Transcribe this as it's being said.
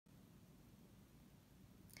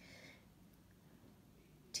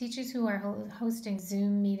Teachers who are hosting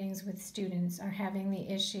Zoom meetings with students are having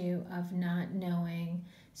the issue of not knowing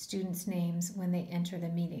students' names when they enter the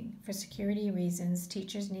meeting. For security reasons,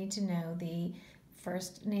 teachers need to know the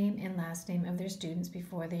first name and last name of their students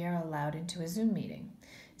before they are allowed into a Zoom meeting.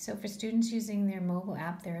 So for students using their mobile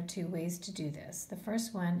app, there are two ways to do this. The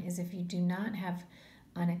first one is if you do not have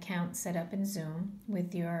an account set up in Zoom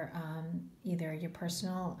with your either your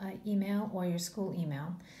personal email or your school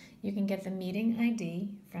email, you can get the meeting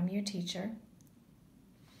ID from your teacher,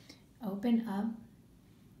 open up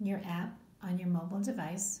your app on your mobile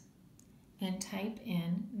device, and type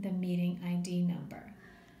in the meeting ID number.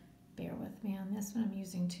 Bear with me on this one, I'm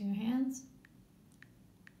using two hands.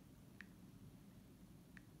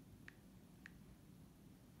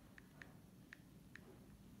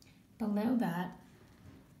 Below that,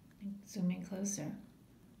 zoom in closer,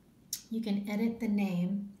 you can edit the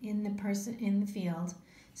name in the field,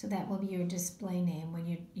 so that will be your display name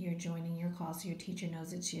when you're joining your call, so your teacher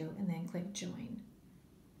knows it's you, and then click join.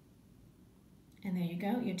 And there you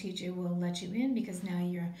go, your teacher will let you in because now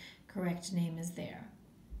your correct name is there.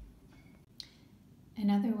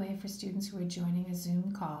 Another way for students who are joining a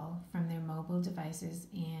Zoom call from their mobile devices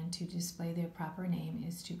and to display their proper name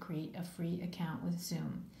is to create a free account with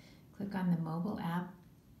Zoom. Click on the mobile app,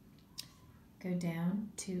 go down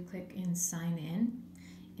to click in sign in,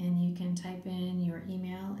 and you can type in your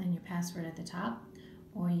email and your password at the top,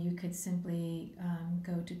 or you could simply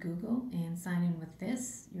go to Google and sign in with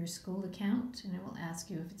this, your school account, and it will ask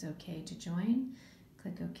you if it's okay to join.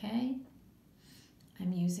 Click OK.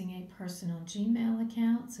 I'm using a personal Gmail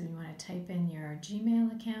account, so you want to type in your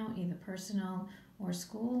Gmail account, either personal or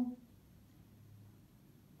school.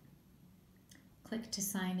 Click to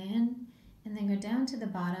sign in, and then go down to the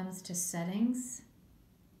bottom to settings.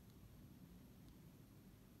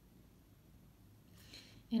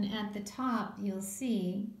 And at the top, you'll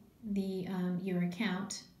see the your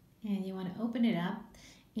account, and you want to open it up.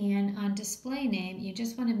 And on display name, you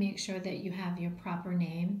just want to make sure that you have your proper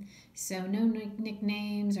name. So no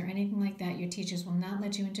nicknames or anything like that. Your teachers will not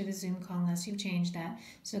let you into the Zoom call unless you change that.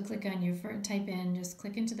 So click on your just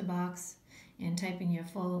click into the box and type in your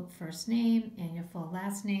full first name and your full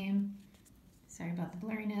last name. Sorry about the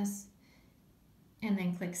blurriness. And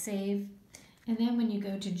then click save. And then when you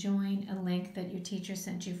go to join a link that your teacher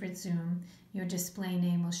sent you for Zoom, your display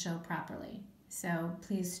name will show properly. So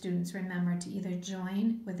please, students, remember to either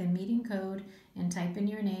join with a meeting code and type in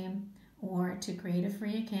your name, or to create a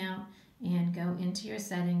free account and go into your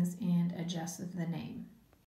settings and adjust the name.